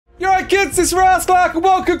Alright kids, it's Raasclark and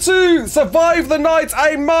welcome to Survive the Night,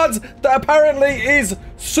 a mod that apparently is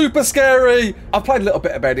super scary. I've played a little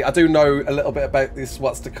bit about it, I do know a little bit about this,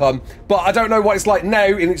 what's to come, but I don't know what it's like now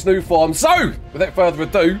in its new form. So, without further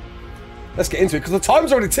ado, let's get into it, because the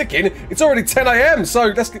time's already ticking. It's already 10 AM,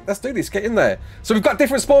 so let's do this, get in there. So we've got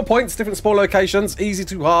different spawn points, different spawn locations, easy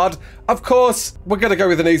to hard. Of course, we're gonna go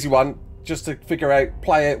with an easy one, just to figure out,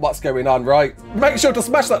 play it, what's going on, right? Make sure to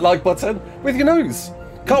smash that like button with your nose.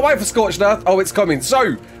 Can't wait for Scorched Earth. Oh, it's coming.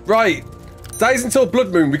 So, right, days until Blood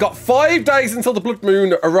Moon. We got 5 days until the Blood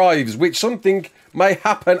Moon arrives, which something may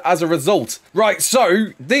happen as a result. Right, so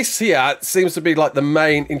this here seems to be like the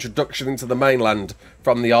main introduction into the mainland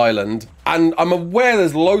from the island. And I'm aware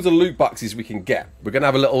there's loads of loot boxes we can get. We're going to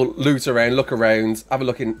have a little loot around, look around, have a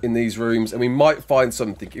look in these rooms, and we might find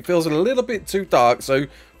something. It feels a little bit too dark, so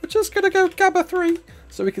we're just going to go Gabba 3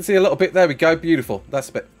 so we can see a little bit. There we go. Beautiful. That's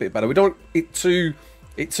a bit better. We don't want it too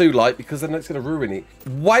light, because then it's going to ruin it.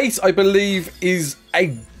 Weight, I believe, is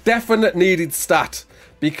a definite needed stat,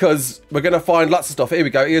 because we're going to find lots of stuff. Here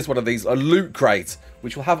we go. Here's one of these, a loot crate,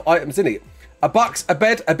 which will have items in it. A box, a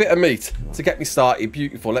bed, a bit of meat to get me started.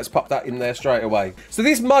 Beautiful. Let's pop that in there straight away. So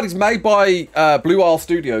this mod is made by Blue Isle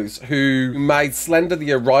Studios, who made Slender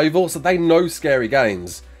the Arrival, so they know scary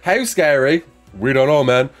games. How scary? We don't know,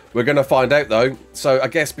 man. We're going to find out, though. So I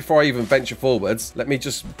guess before I even venture forwards, let me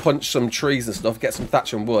just punch some trees and stuff, get some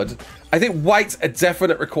thatch and wood. I think weight's a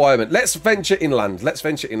definite requirement. Let's venture inland. Let's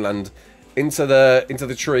venture inland into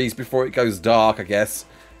the trees before it goes dark, I guess,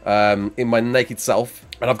 in my naked self.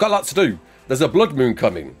 And I've got lots to do. There's a blood moon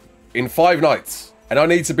coming in 5 nights, and I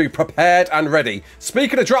need to be prepared and ready.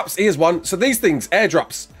 Speaking of drops, here's one. So these things,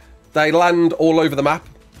 airdrops, they land all over the map.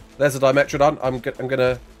 There's a Dimetrodon. I'm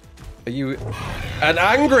gonna... Are you an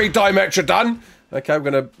angry Dimetrodon? Okay, I'm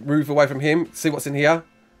going to move away from him. See what's in here.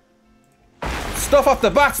 Stuff off the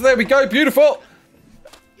bat. There we go. Beautiful.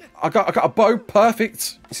 I got a bow.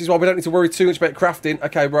 Perfect. This is why we don't need to worry too much about crafting.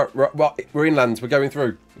 Okay, we're inland. We're going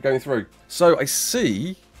through. We're going through. So I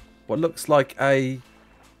see what looks like a...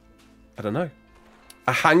 I don't know.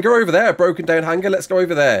 A hangar over there. A broken down hangar. Let's go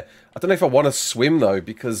over there. I don't know if I want to swim, though,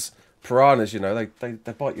 because piranhas, you know,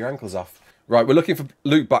 they bite your ankles off. Right, we're looking for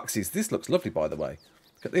loot boxes. This looks lovely, by the way.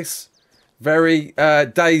 Look at this. Very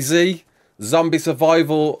DayZ, zombie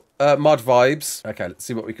survival mod vibes. Okay, let's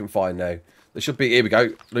see what we can find now. There should be, here we go,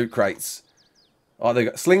 loot crates. Oh, they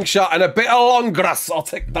got slingshot and a bit of long grass. I'll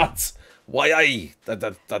take that. Why, I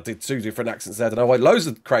did 2 different accents there. I don't know why. Loads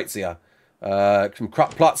of crates here. Some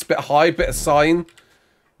crap plots, bit of hide, bit of sign.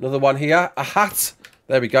 Another one here. A hat.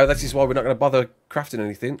 There we go. That is why we're not going to bother crafting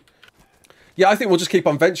anything. Yeah, I think we'll just keep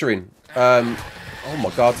on venturing. Oh my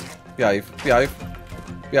god. Behave. Behave.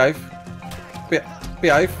 Behave.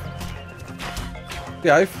 Behave.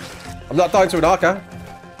 Behave. I'm not dying to an ARK.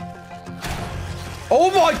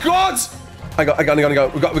 Oh my god! Hang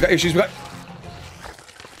on. We've got issues. What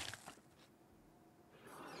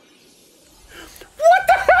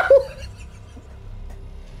the hell?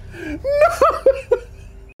 No!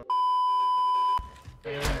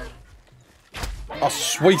 Oh,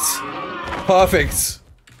 sweet. Perfect.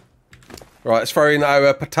 Right, let's throw in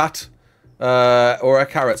our patat or our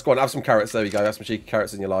carrots. Go on, have some carrots. There we go. Have some cheeky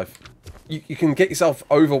carrots in your life. You can get yourself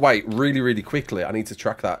overweight really, really quickly. I need to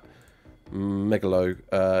track that.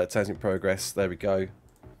 Megalo. Turns in progress. There we go.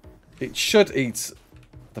 It should eat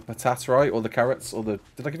the patat, right? Or the carrots. Or the...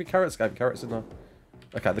 Did I give you carrots? I gave you carrots in there.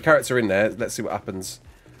 Okay, the carrots are in there. Let's see what happens.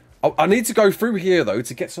 Oh, I need to go through here, though,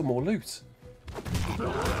 to get some more loot.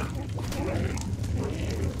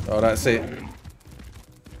 Oh, that's it.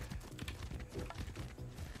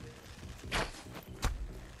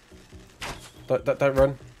 Don't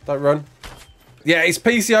run. Don't run. Yeah, it's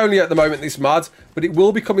PC only at the moment, this mod, but it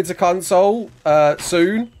will be coming to console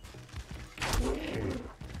soon.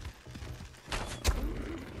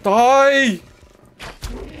 Die!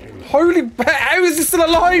 Holy... How is this still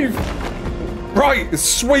alive? Right,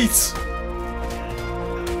 sweet.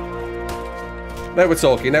 Now we're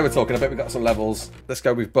talking. Now we're talking. I bet we got some levels. Let's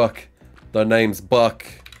go with Buck. The name's Buck,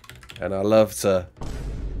 and I love to...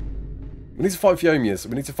 We need to find Fiomias.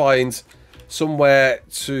 We need to find... somewhere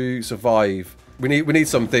to survive. We need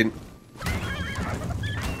something.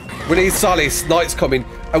 We need solace. Night's coming.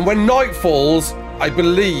 And when night falls, I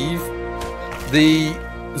believe the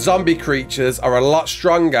zombie creatures are a lot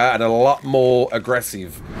stronger and a lot more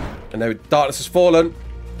aggressive. And now darkness has fallen.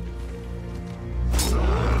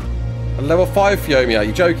 A level 5 Fiomia, are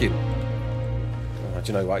you joking? Oh,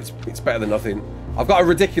 do you know what? It's better than nothing. I've got a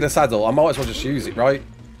ridiculous saddle. I might as well just use it, right?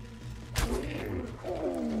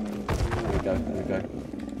 There we go.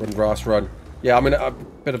 Run, Ras, run. Yeah, I'm in a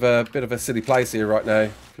bit of a silly place here right now.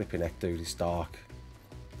 Flipping heck, dude, it's dark.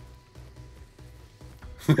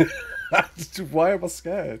 Why am I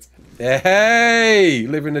scared? Hey,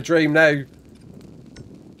 living a dream now.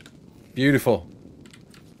 Beautiful.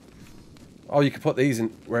 Oh, you can put these in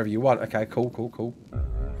wherever you want. Okay, cool.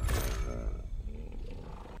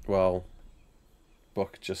 Well,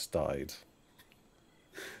 Buck just died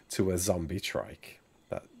to a zombie trike.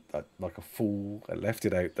 That like a fool. I left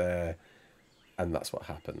it out there, and that's what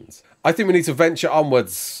happens. I think we need to venture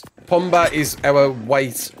onwards. Pumba is our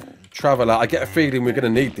weight traveller. I get a feeling we're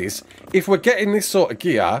going to need this. If we're getting this sort of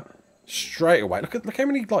gear straight away, look how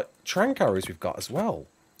many like trank arrows we've got as well.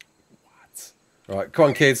 What? All right, come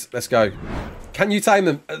on, kids, let's go. Can you tame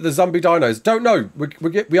them? The zombie dinos? Don't know.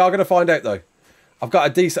 We are going to find out though. I've got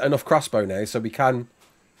a decent enough crossbow now, so we can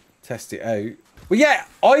test it out. Well, yeah,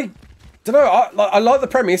 I don't know. I like the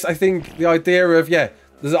premise. I think the idea of, yeah,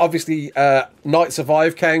 there's obviously night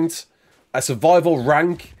survive count, a survival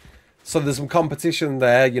rank. So there's some competition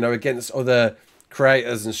there, you know, against other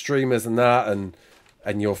creators and streamers and that,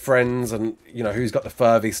 and your friends, and, you know, who's got the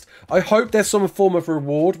furthest. I hope there's some form of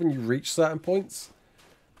reward when you reach certain points.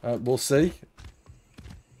 We'll see.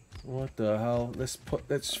 What the hell?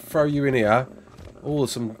 Let's throw you in here. Oh,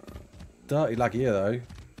 there's some dirty lag here, though.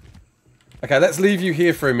 Okay, let's leave you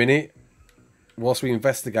here for a minute whilst we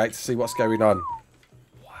investigate to see what's going on.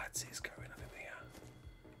 What is going on in here?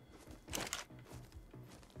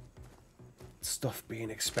 Stuff being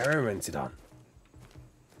experimented on.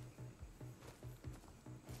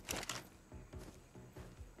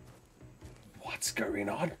 What's going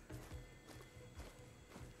on?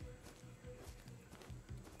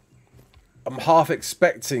 I'm half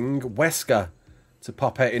expecting Wesker to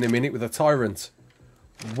pop out in a minute with a tyrant.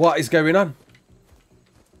 What is going on?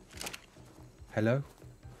 Hello?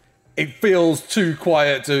 It feels too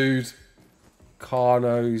quiet, dude.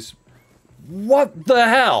 Carnos. What the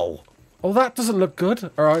hell? Oh, that doesn't look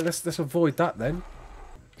good. All right, let's avoid that then.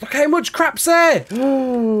 Look how much crap's there.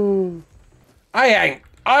 Oh,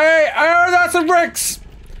 that's a Rex.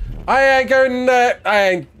 I ain't going there. I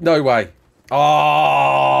ain't, no way.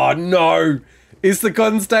 Oh, no. Is the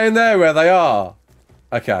guns down there where they are?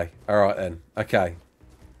 Okay, all right then. Okay.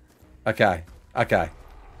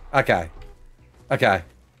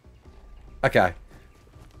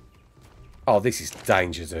 Oh, this is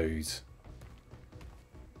danger, dude.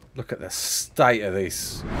 Look at the state of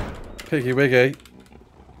this. Piggy wiggy.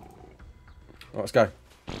 Right, let's go.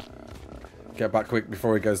 Get back quick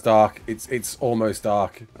before it goes dark. It's almost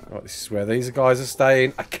dark. Right, this is where these guys are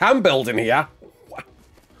staying. I can build in here.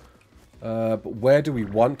 But where do we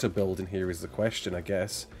want to build in here is the question, I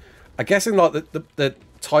guess. I guess in like the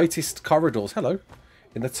tightest corridors. Hello.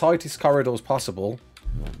 In the tightest corridors possible.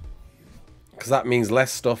 Because that means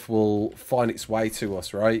less stuff will find its way to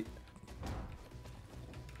us, right?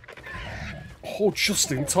 Oh,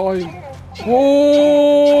 just in time.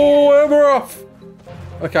 Oh, and we're off.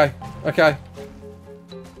 Okay.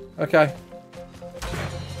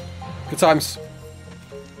 Good times.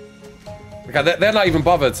 Okay, they're not even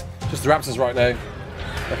bothered. Just the raptors right now.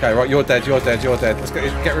 Okay, right, you're dead. Let's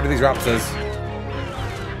get rid of these raptors.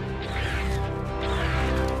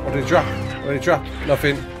 What did he drop?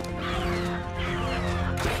 Nothing.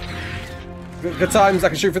 Good times. I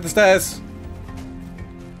can shoot through the stairs.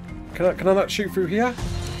 Can I not shoot through here?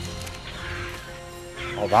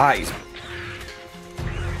 Oh, that is...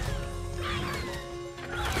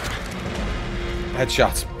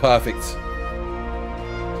 Headshot. Perfect.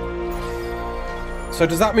 So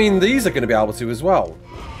does that mean these are going to be able to as well?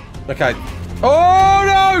 Okay. Oh,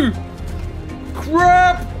 no!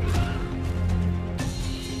 Crap!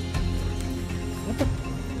 What the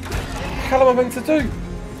hell am I meant to do?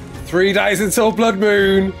 3 days until Blood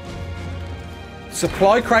Moon.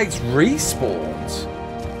 Supply crates respawned.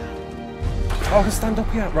 Oh, I can stand up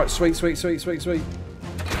here. Right, sweet. Do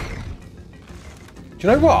you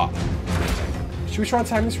know what? Should we try and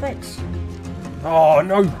tame this Rex? Oh,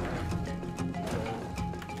 no.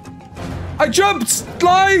 I jumped!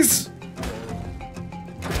 Lies!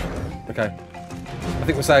 Okay. I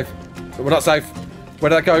think we're safe. But we're not safe. Where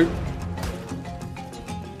did that go?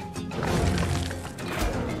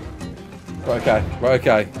 Right,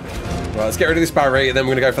 okay. Right, let's get rid of this Barry and then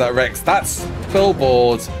we're going to go for that Rex. That's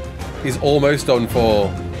billboard is almost done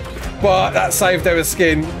for. But that saved our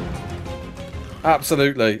skin.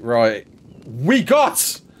 Absolutely. Right. We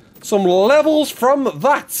got some levels from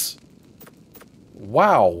that.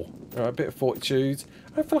 Wow. Alright, a bit of fortitude.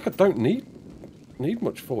 I feel like I don't need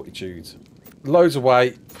much fortitude. Loads of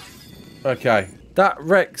weight. Okay. That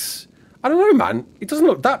Rex... I don't know, man. It doesn't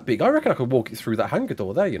look that big. I reckon I could walk it through that hangar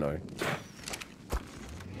door there, you know.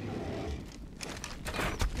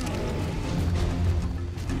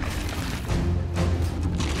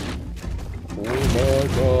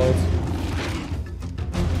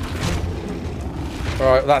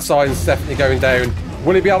 Alright, that sign's definitely going down.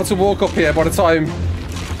 Will he be able to walk up here by the time?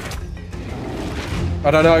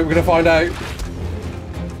 I don't know, we're going to find out.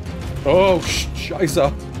 Oh,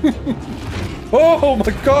 scheisse. Oh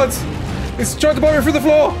my god! It's trying to bomb me through the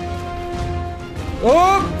floor!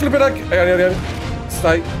 Oh, flip it egg.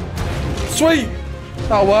 Stay. Sweet!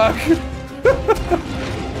 That'll work.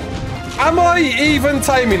 Am I even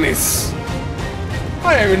taming this?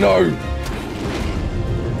 I don't even know.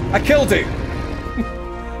 I killed it.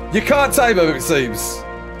 You can't tame them, it seems.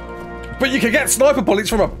 But you can get sniper bullets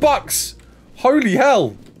from a box. Holy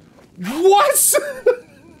hell. What?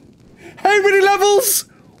 How many levels?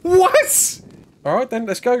 What? Alright then,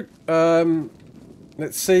 let's go.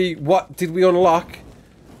 Let's see, what did we unlock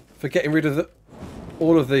for getting rid of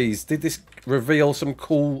all of these? Did this reveal some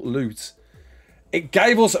cool loot? It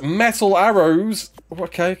gave us metal arrows.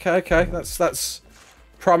 Okay. That's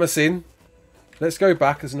promising. Let's go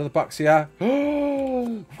back. There's another box here.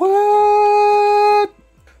 What?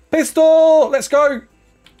 Pistol! Let's go!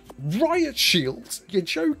 Riot shields? You're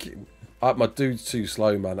joking. My dude's too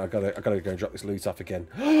slow, man. I gotta go and drop this loot off again.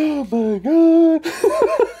 Oh my god!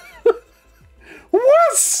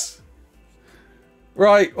 What?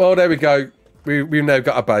 Right. Well, there we go. We've now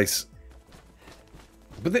got a base.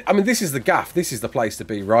 But I mean, this is the gaff. This is the place to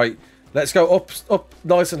be, right? Let's go up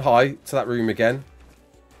nice and high to that room again.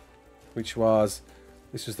 Which was...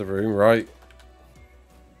 This was the room, right?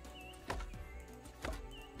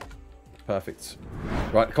 Perfect.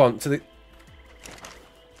 Right, come on, to the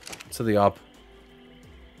hub.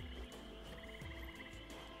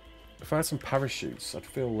 If I had some parachutes, I'd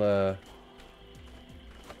feel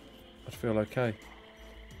okay.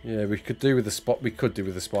 Yeah, we could do with the spot. We could do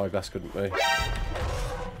with the spyglass, couldn't we?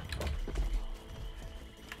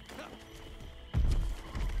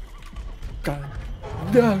 God,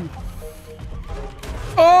 no!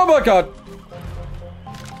 Oh my god!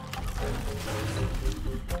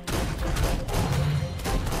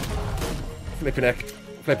 Flipping heck.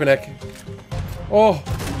 Flipping heck. Oh!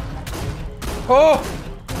 Oh!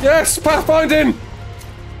 Yes! Pathfinding!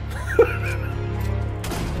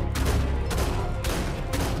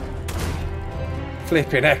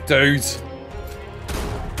 Flipping heck, dudes.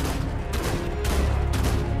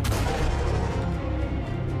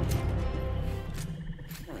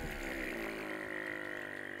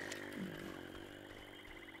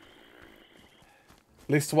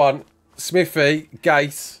 List 1. Smithy,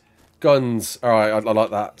 gate, guns. Alright, I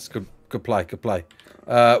like that. It's good play, good play.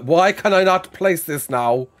 Why can I not place this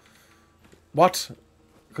now? What?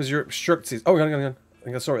 Because you're obstructed. Oh, hang on. I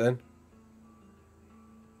think I saw it then.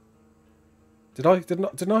 Did I?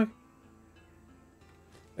 Didn't I?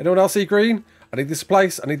 Anyone else see green? I need this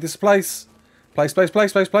place. I need this place. Place.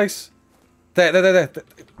 There. There.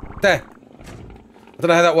 I don't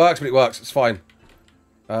know how that works, but it works. It's fine.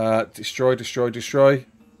 Destroy.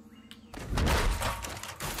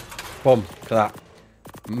 Boom. Look at that.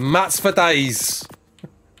 Mats for days.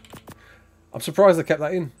 I'm surprised they kept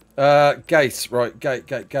that in. Gate. Right. Gate.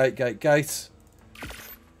 That's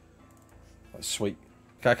sweet.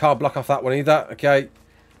 Okay, I can't block off that one either. Okay.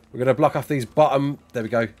 We're going to block off these bottom... There we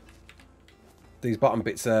go. These bottom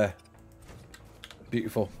bits there.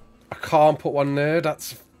 Beautiful. I can't put one there.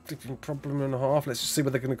 That's a freaking problem and a half. Let's just see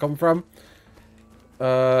where they're going to come from.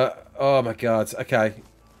 Oh my god. Okay.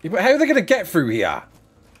 How are they going to get through here?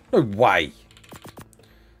 No way.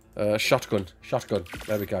 Shotgun.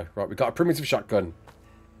 There we go. Right, we've got a primitive shotgun.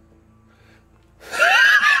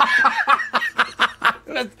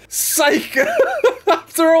 Sake!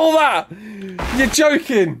 After all that! You're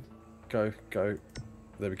joking! Go. There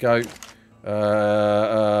we go.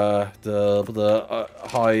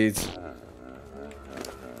 Hide.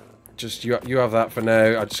 Just, you have that for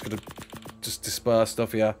now. I'm just gonna disperse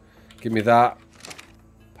stuff here. Give me that.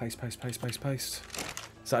 Paste.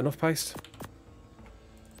 Is that enough paste?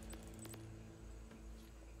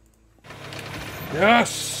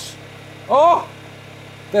 Yes! Oh!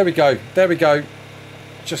 There we go.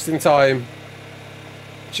 Just in time.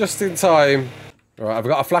 Alright, I've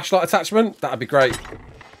got a flashlight attachment. That'd be great.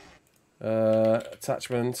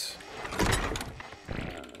 Attachment.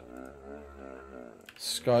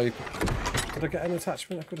 Scope. Did I get an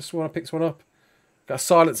attachment? I could have sworn I picked one up. Got a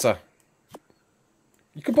silencer.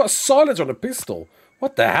 You can put a silencer on a pistol.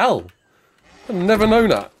 What the hell? I've never known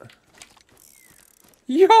that.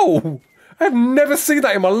 Yo! I've never seen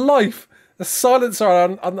that in my life. A silencer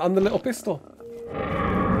on the little pistol.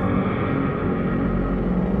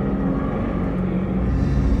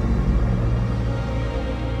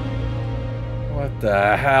 What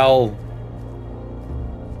the hell?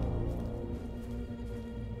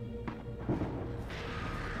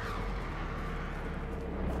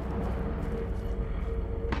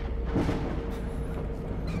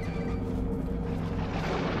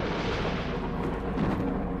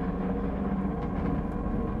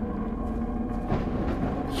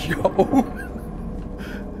 Yo.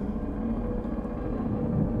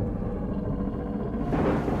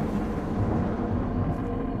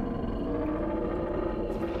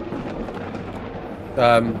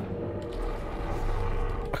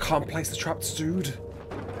 I can't place the traps, dude.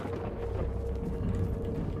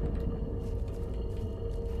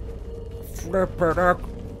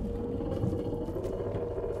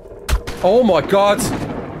 Oh my god!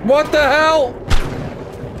 What the hell?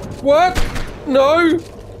 What? No!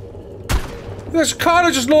 This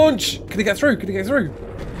can't just launch! Can he get through? Can he get through?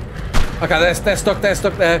 Okay, they're stuck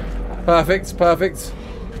there. Perfect, perfect.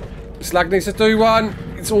 Slag needs to do one.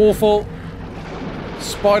 It's awful.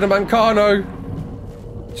 Spider-Man Carno.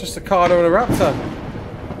 Just a Carno and a Raptor.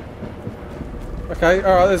 Okay,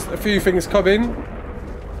 alright, there's a few things coming.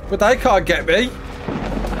 But they can't get me.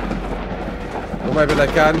 Or maybe they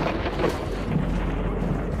can.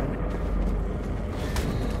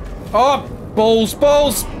 Oh! Balls,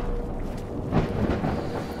 balls!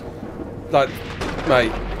 Like,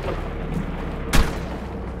 mate.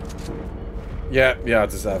 Yeah, I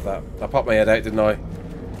deserve that. I popped my head out, didn't I?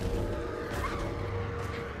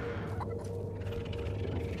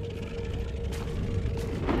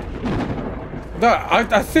 No,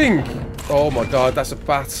 I think... Oh my god, that's a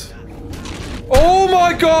bat. Oh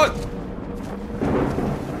my god!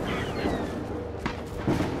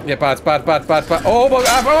 Yeah, bad. Oh my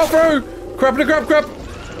god, oh, through! Grab.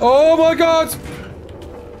 Oh my god!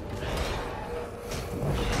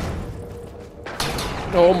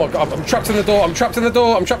 Oh my god, I'm trapped in the door, I'm trapped in the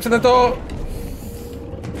door!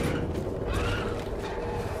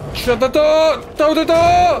 Shut the door! Shut the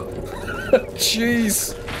door!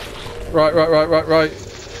 Jeez. Right.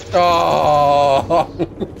 Oh!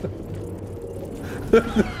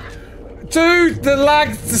 Dude, the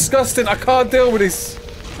lag's disgusting. I can't deal with this.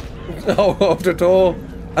 Oh, the door.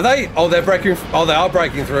 Are they? Oh, they're breaking. Oh, they are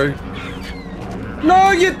breaking through.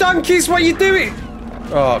 No, you donkeys! What are you doing?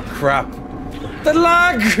 Oh, crap. The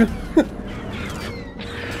lag!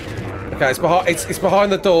 Okay, it's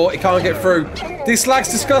behind the door. It can't get through. This lag's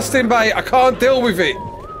disgusting, mate. I can't deal with it.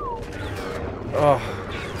 Oh.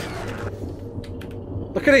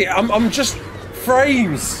 Look at it. I'm just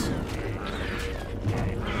frames.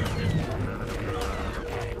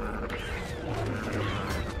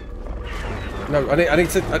 No, I need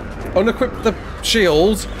to unequip the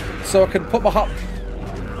shield so I can put my hut.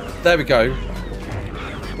 There we go.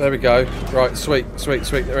 Right, sweet. Now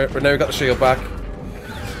we've got the shield back.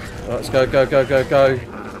 Right, let's go.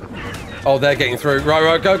 Oh, they're getting through.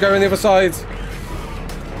 Right, go on the other side.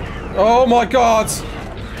 Oh my god!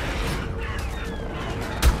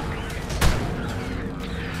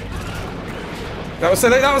 That was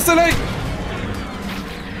silly!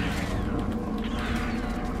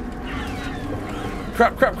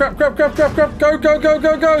 Crap! Go!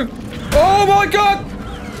 Oh my god!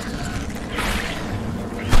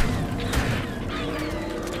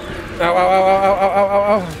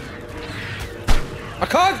 Ow. I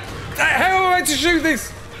can't! How am I meant to shoot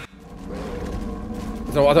this?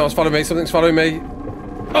 I don't know what's following me. Something's following me.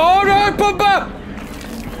 Oh no, Bumper!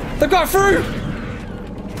 They got through!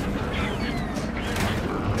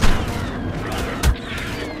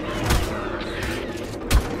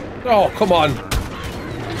 Oh, come on.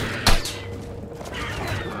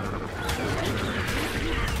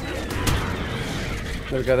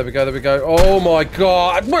 There we go. Oh my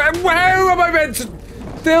god. How am I meant to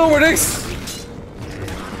deal with this?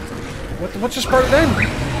 What just broke then?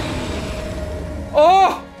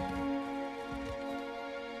 Oh!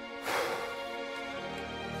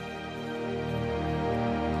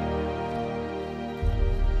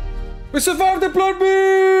 We survived the blood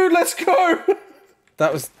moon! Let's go!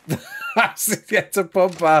 That's yet to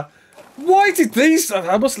Bumper. Why did these?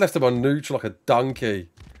 I must have left them on neutral like a donkey.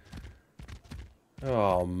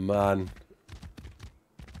 Oh man.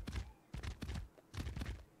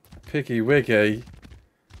 Picky Wiggy.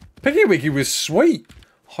 Picky Wiggy was sweet.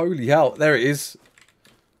 Holy hell. There it is.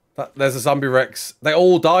 There's a zombie Rex. They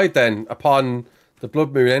all died then upon the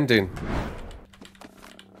blood moon ending.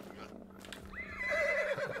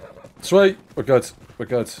 Sweet. We're good.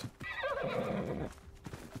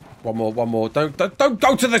 One more. Don't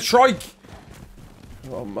go to the trike.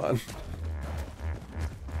 Oh man.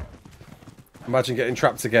 Imagine getting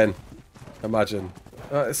trapped again. Imagine.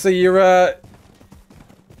 See your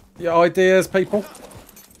ideas, people.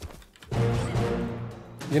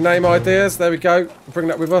 Your name ideas. There we go. Bring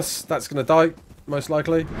that with us. That's gonna die, most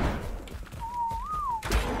likely.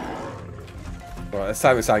 Right, let's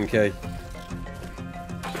time Sankey.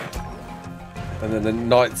 And then the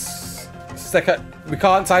Knights. We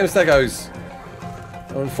can't time Stegos.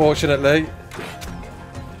 Unfortunately.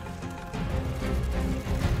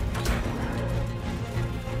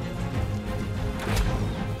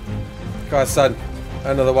 Go on, son.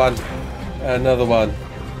 Another one. Another one.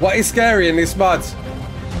 What is scary in this mud?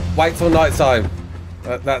 Wait till night time.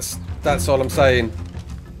 That's all I'm saying.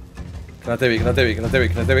 Can I do it? Can I do it? Can I do it?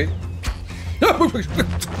 Can I do it?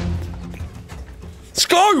 Let's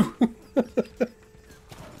go!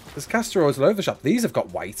 There's castor oils all over the shop. These have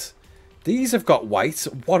got weight. These have got weight.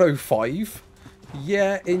 105.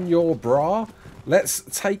 Yeah, in your bra. Let's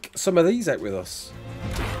take some of these out with us.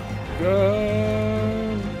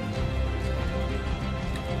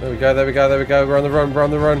 There we go, there we go, there we go. We're on the run, we're on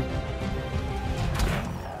the run.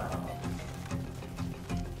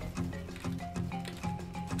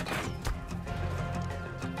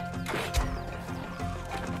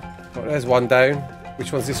 Oh, there's one down.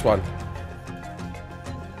 Which one's this one?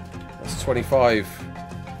 That's 25.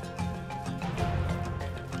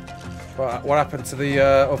 What happened to the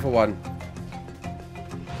other one?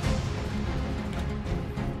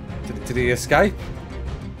 Did he escape?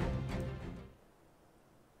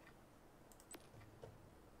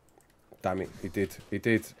 Damn it, he did. He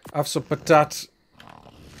did. Have some patat.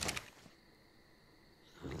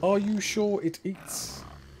 Are you sure it eats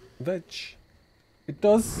veg? It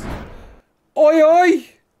does. Oi, oi!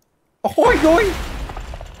 Oi, oi!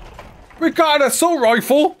 We got an assault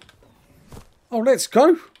rifle! Oh, let's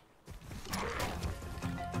go.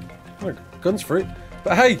 Oh, guns for it.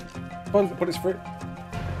 But hey, bullets for it.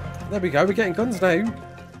 There we go, we're getting guns now.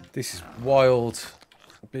 This is wild.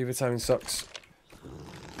 Beaver Town sucks.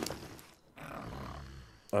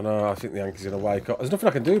 I know, I think the Yankee's gonna wake up. There's nothing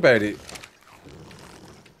I can do about it.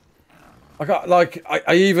 I got, like,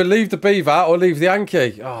 I either leave the beaver or leave the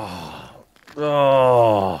Yankee. Oh,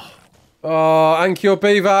 Yankee or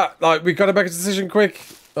beaver. Like, we gotta make a decision quick.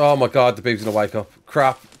 Oh my god, the beaver's gonna wake up.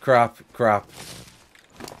 Crap, crap, crap.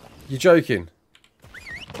 You joking?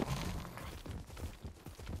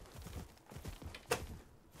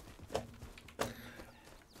 I'm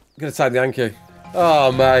gonna take the Yankee.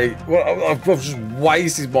 Oh mate, well, I've just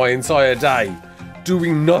wasted my entire day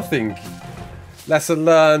doing nothing. Lesson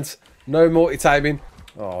learned. No multi-taming.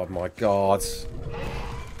 Oh my god.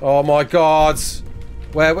 Oh my god.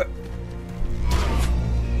 Where?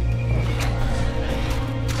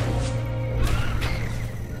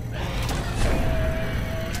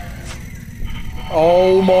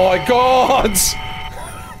 Oh my god.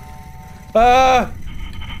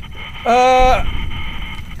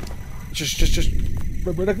 Just.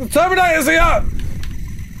 The Terminator's here!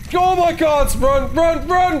 Oh my god! Run, run,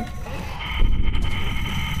 run!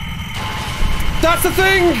 That's the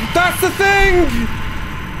thing! That's the thing!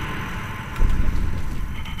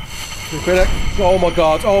 Oh my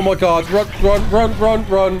god, oh my god. Run, run, run, run,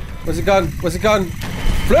 run. Where's the gun? Where's the gun?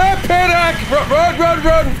 Flip it! Run, run, run,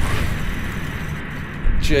 run!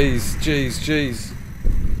 Jeez, jeez, jeez.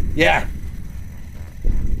 Yeah.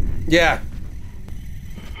 Yeah.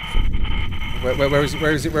 Where is it?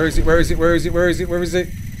 Where is it? Where is it? Where is it? Where is it? Where is it? Where is it?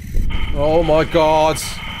 Oh my god.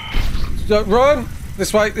 Run!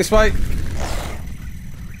 This way, this way.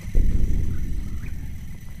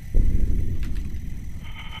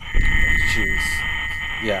 Jeez.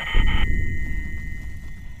 Yeah.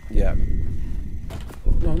 Yeah.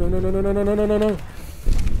 No, no, no, no, no, no, no, no, no, no.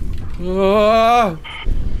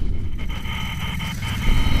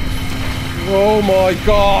 Oh my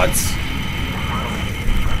god.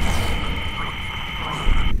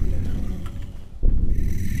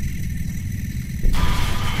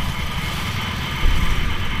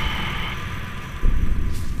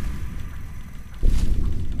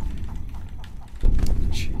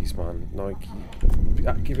 Nike.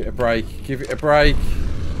 Give it a break. Give it a break.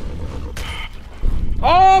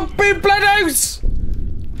 Oh, big blood house!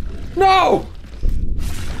 No!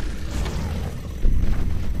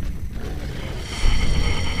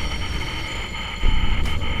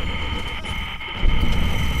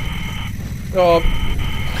 Oh.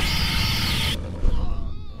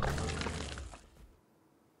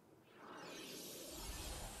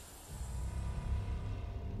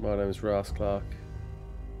 My name is Raasclark.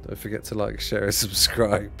 Don't forget to like, share, and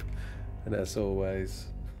subscribe. And as always,